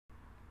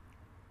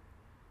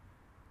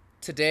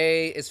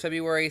Today is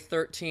February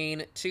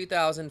 13,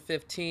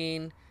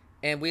 2015,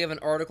 and we have an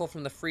article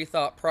from the Free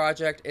Thought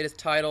Project. It is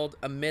titled,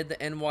 Amid the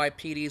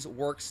NYPD's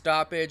Work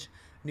Stoppage,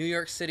 New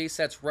York City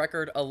sets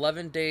record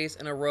 11 days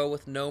in a row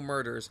with no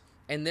murders.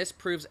 And this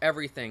proves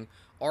everything.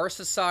 Our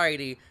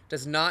society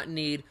does not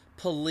need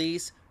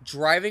police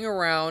driving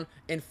around,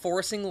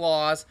 enforcing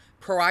laws,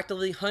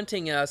 proactively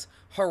hunting us,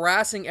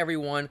 harassing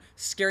everyone,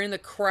 scaring the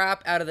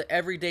crap out of the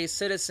everyday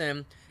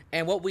citizen.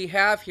 And what we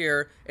have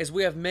here is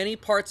we have many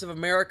parts of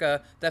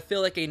America that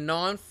feel like a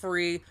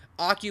non-free,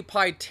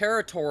 occupied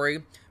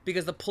territory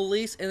because the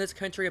police in this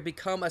country have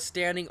become a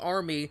standing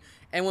army.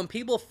 And when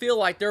people feel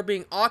like they're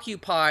being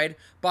occupied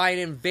by an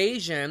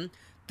invasion,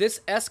 this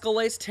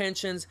escalates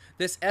tensions,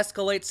 this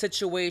escalates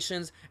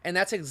situations, and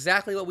that's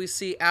exactly what we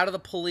see out of the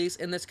police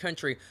in this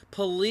country.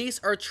 Police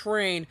are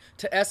trained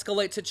to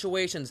escalate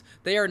situations.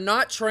 They are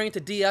not trained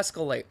to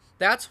de-escalate.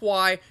 That's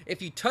why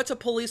if you touch a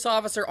police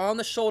officer on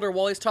the shoulder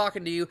while he's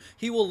talking to you,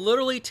 he will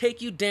literally take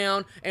you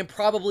down and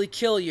probably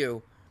kill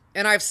you.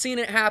 And I've seen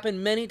it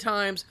happen many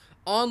times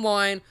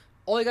online.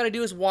 All you got to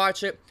do is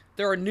watch it.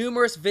 There are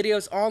numerous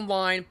videos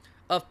online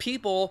of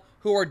people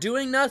who are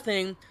doing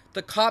nothing.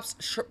 The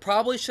cops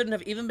probably shouldn't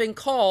have even been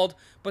called,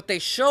 but they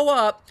show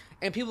up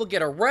and people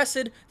get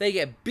arrested, they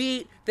get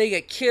beat, they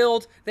get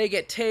killed, they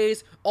get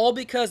tased, all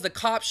because the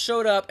cops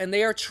showed up and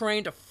they are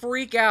trained to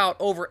freak out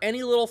over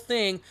any little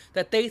thing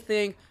that they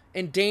think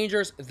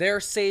endangers their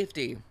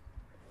safety.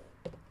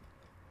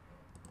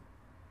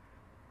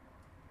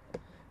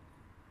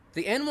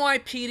 The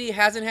NYPD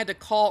hasn't had to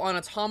call on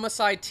its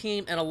homicide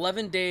team in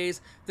 11 days.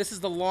 This is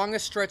the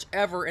longest stretch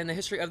ever in the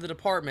history of the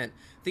department.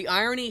 The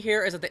irony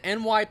here is that the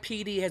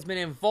NYPD has been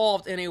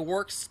involved in a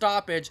work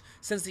stoppage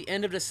since the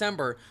end of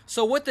December.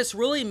 So what this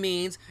really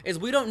means is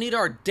we don't need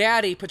our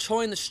daddy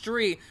patrolling the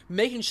street,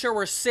 making sure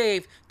we're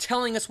safe,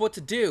 telling us what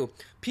to do.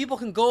 People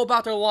can go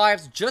about their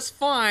lives just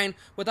fine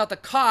without the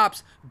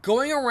cops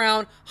going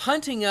around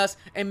hunting us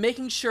and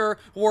making sure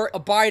we're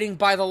abiding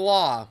by the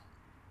law.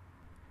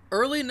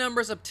 Early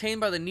numbers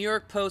obtained by the New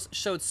York Post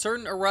showed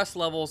certain arrest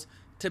levels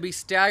to be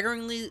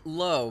staggeringly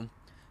low.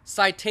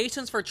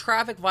 Citations for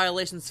traffic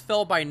violations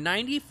fell by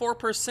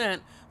 94%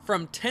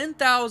 from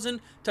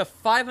 10,000 to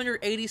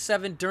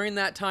 587 during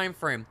that time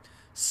frame.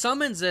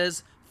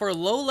 Summonses for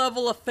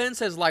low-level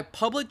offenses like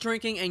public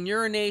drinking and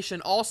urination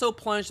also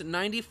plunged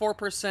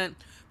 94%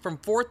 from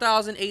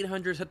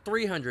 4,800 to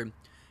 300.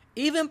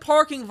 Even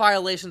parking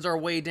violations are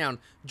way down,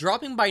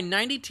 dropping by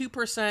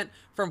 92%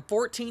 from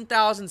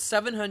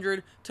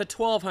 14,700 to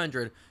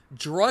 1,200.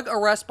 Drug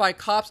arrests by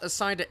cops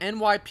assigned to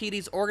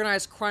NYPD's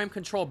Organized Crime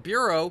Control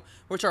Bureau,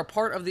 which are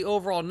part of the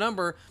overall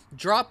number,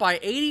 dropped by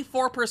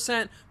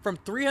 84% from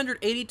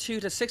 382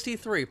 to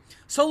 63.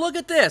 So look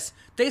at this.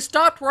 They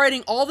stopped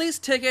writing all these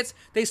tickets.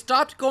 They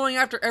stopped going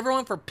after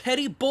everyone for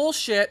petty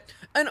bullshit.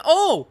 And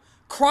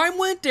crime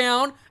went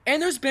down,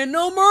 and there's been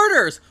no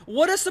murders.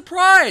 What a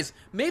surprise.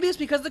 Maybe it's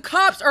because the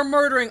cops are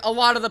murdering a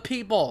lot of the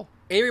people.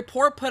 A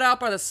report put out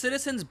by the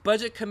Citizens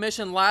Budget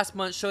Commission last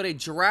month showed a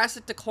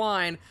drastic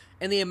decline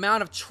in the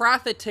amount of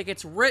traffic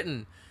tickets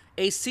written.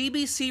 A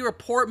CBC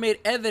report made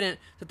evident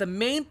that the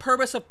main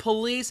purpose of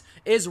police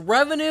is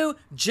revenue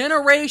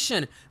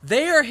generation.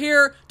 They are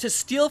here to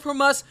steal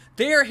from us.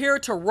 They are here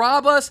to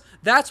rob us.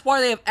 That's why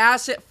they have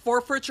asset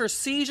forfeiture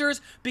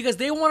seizures, because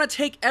they want to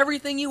take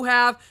everything you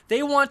have.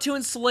 They want to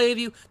enslave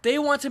you. They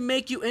want to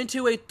make you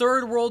into a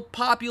third world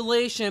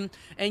population.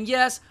 And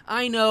yes,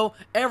 I know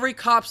every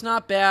cop's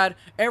not bad.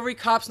 Every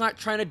cop's not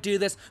trying to do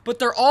this, but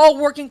they're all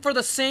working for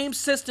the same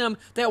system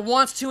that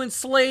wants to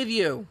enslave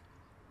you.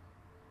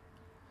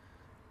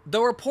 The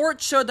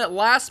report showed that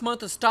last month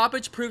the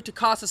stoppage proved to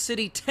cost the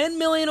city $10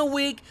 million a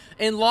week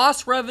in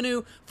lost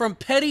revenue from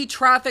petty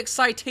traffic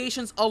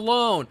citations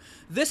alone.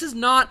 This is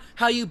not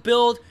how you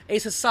build a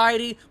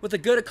society with a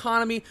good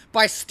economy,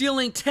 by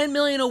stealing $10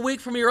 million a week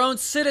from your own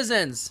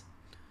citizens.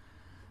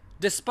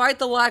 Despite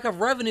the lack of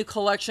revenue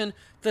collection,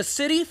 the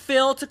city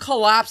failed to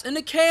collapse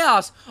into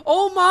chaos.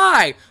 Oh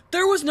my!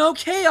 There was no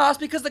chaos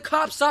because the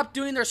cops stopped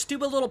doing their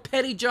stupid little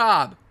petty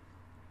job.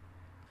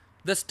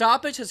 The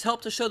stoppage has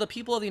helped to show the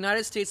people of the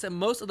United States that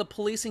most of the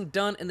policing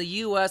done in the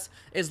U.S.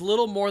 is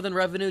little more than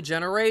revenue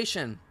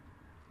generation.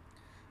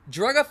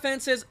 Drug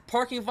offenses,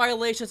 parking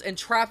violations, and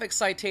traffic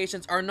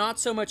citations are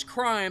not so much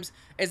crimes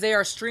as they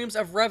are streams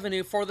of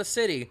revenue for the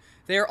city.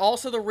 They are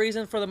also the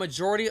reason for the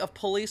majority of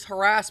police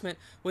harassment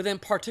within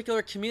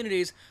particular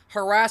communities,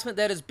 harassment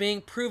that is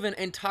being proven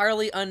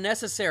entirely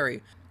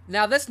unnecessary.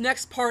 Now, this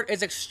next part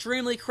is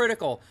extremely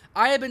critical.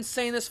 I have been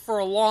saying this for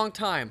a long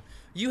time.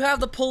 You have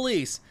the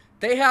police.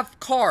 They have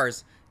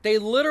cars. They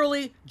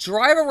literally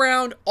drive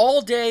around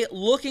all day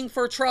looking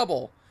for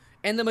trouble.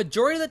 And the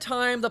majority of the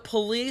time the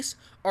police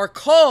are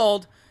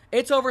called,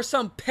 it's over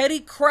some petty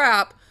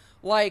crap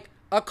like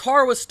a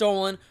car was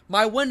stolen,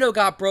 my window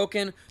got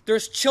broken,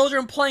 there's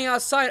children playing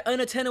outside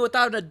unattended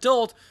without an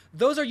adult.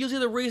 Those are usually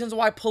the reasons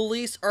why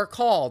police are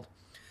called.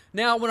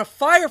 Now, when a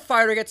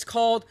firefighter gets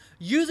called,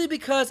 usually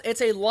because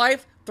it's a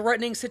life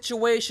life-threatening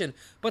situation.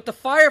 But the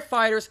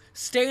firefighters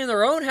stay in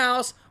their own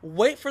house,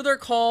 wait for their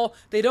call.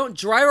 They don't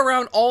drive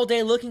around all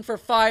day looking for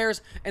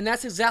fires, and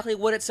that's exactly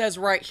what it says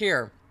right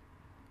here.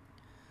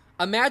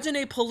 Imagine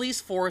a police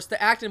force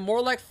that acted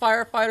more like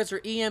firefighters or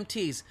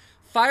EMTs.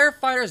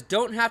 Firefighters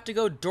don't have to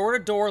go door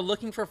to door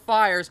looking for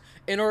fires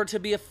in order to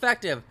be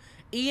effective.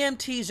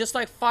 EMTs, just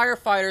like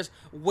firefighters,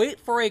 wait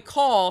for a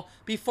call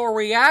before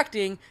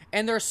reacting,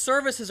 and their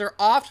services are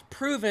oft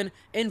proven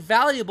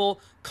invaluable,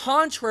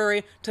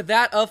 contrary to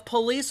that of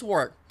police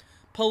work.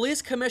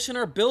 Police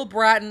Commissioner Bill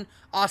Bratton,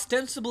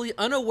 ostensibly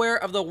unaware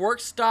of the work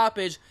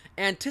stoppage,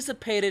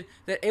 anticipated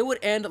that it would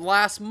end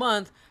last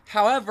month.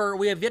 However,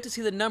 we have yet to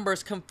see the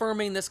numbers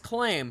confirming this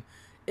claim.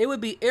 It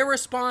would be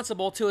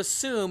irresponsible to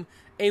assume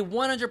a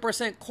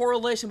 100%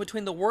 correlation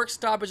between the work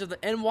stoppage of the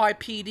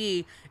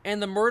NYPD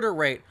and the murder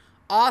rate.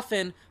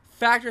 Often,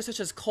 factors such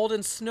as cold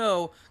and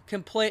snow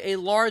can play a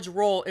large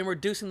role in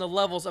reducing the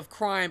levels of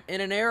crime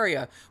in an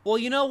area. Well,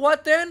 you know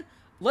what then?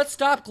 Let's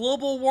stop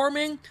global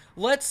warming.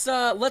 Let's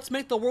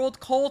make the world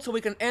cold so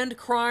we can end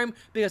crime,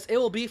 because it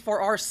will be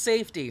for our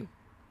safety.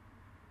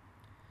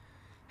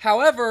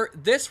 However,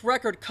 this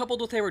record,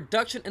 coupled with a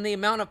reduction in the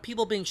amount of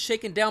people being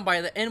shaken down by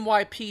the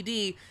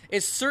NYPD,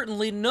 is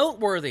certainly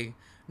noteworthy.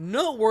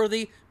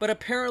 Noteworthy, but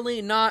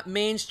apparently not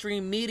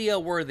mainstream media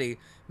worthy.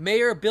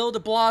 Mayor Bill de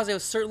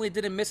Blasio certainly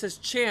didn't miss his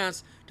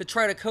chance to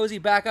try to cozy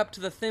back up to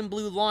the thin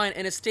blue line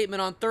in his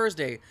statement on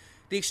Thursday.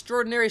 The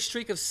extraordinary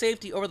streak of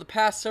safety over the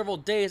past several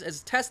days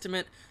is a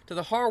testament to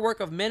the hard work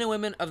of men and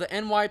women of the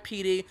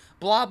NYPD,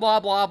 blah, blah,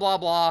 blah, blah,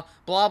 blah,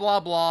 blah, blah,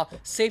 blah,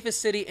 safest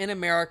city in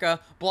America,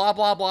 blah,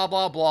 blah, blah,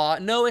 blah, blah.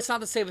 No, it's not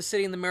the safest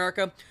city in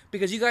America,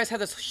 because you guys have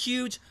this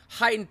huge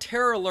heightened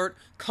terror alert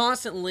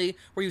constantly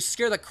where you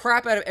scare the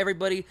crap out of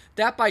everybody.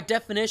 That, by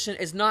definition,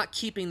 is not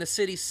keeping the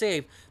city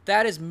safe.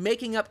 That is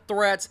making up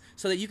threats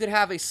so that you could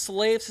have a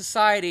slave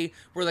society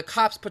where the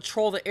cops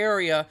patrol the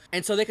area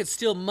and so they could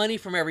steal money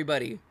from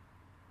everybody.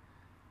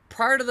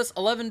 Prior to this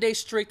 11-day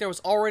streak, there was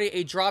already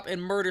a drop in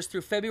murders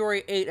through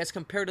February 8 as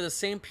compared to the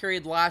same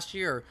period last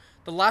year.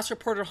 The last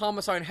reported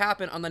homicide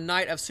happened on the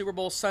night of Super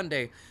Bowl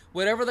Sunday.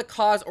 Whatever the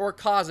cause or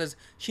causes,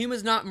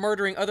 humans not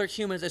murdering other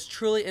humans is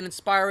truly an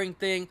inspiring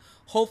thing.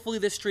 Hopefully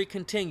this streak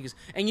continues.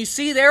 And you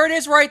see, there it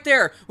is right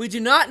there. We do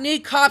not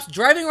need cops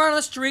driving around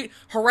the street,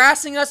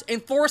 harassing us,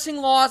 enforcing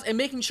laws, and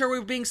making sure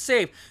we're being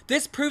safe.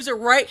 This proves it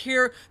right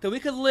here that we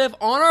could live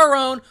on our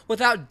own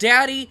without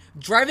daddy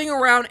driving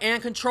around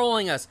and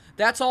controlling us.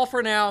 That's all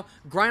for now.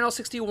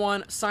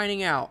 Grino61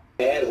 signing out.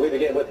 And we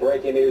begin with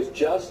breaking news.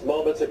 Just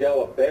moments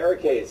ago, a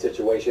barricade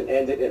situation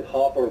ended in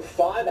Hawthorne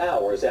 5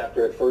 hours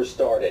after it first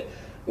started.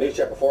 News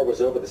Chapter 4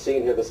 was over the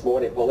scene here this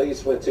morning.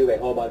 Police went to a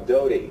home on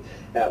Doty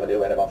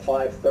Avenue at about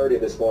 5:30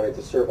 this morning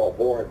to serve a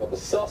warrant, but the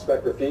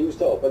suspect refused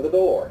to open the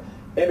door.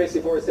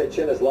 NBC4's Ted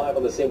Chin is live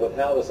on the scene with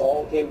how this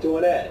all came to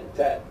an end.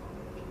 Ted.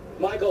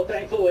 Michael,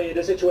 thankfully,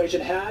 the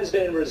situation has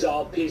been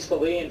resolved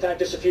peacefully. In fact,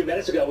 just a few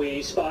minutes ago,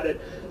 we spotted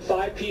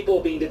 5 people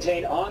being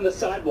detained on the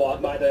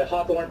sidewalk by the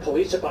Hawthorne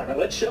Police Department.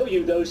 Let's show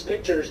you those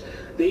pictures.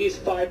 These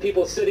 5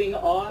 people sitting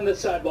on the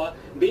sidewalk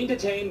being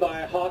detained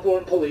by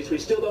Hawthorne Police. We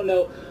still don't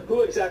know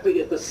who exactly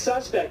is the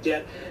suspect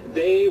yet.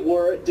 They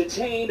were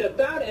detained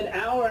about an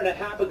hour and a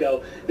half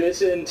ago.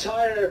 This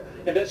entire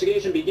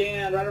investigation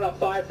began right around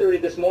 5:30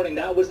 this morning.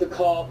 That was the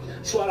call.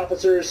 SWAT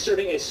officers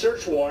serving a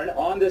search warrant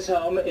on this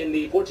home in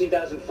the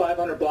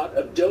 14,500 block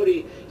of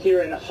Doty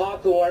here in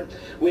Hawthorne.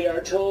 We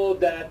are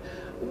told that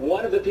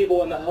one of the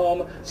people in the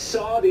home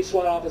saw these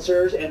SWAT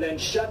officers and then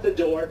shut the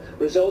door,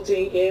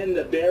 resulting in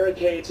the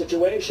barricade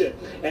situation.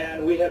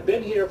 And we have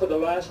been here for the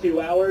last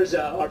few hours.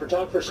 Our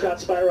photographer,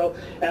 Scott Spiro,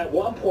 at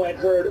one point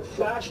heard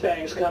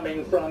flashbangs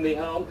coming from the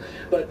home,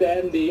 but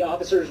then the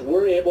officers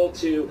were able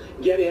to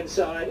get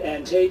inside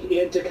and take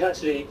into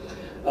custody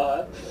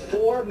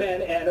 4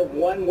 men and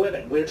 1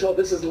 woman. We're told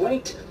this is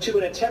linked to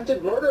an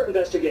attempted murder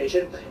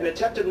investigation, an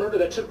attempted murder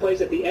that took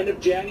place at the end of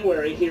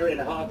January here in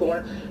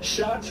Hawthorne.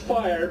 Shots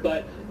fired,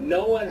 but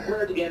no one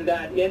hurt in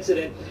that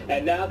incident,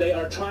 and now they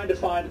are trying to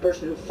find the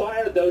person who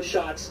fired those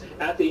shots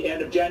at the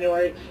end of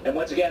January. And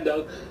once again,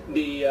 though,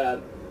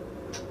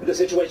 the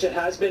situation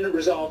has been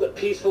resolved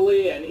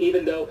peacefully, and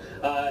even though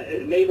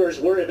neighbors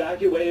were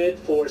evacuated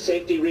for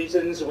safety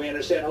reasons, we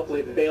understand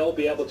hopefully that they'll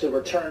be able to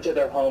return to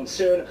their homes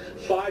soon.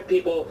 5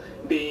 people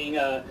being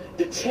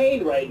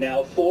detained right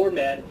now, 4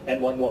 men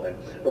and 1 woman.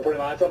 Reporting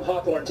live from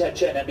Hawthorne, Ted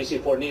Chen,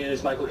 NBC4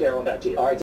 News. Michael Carroll, back to you. All right.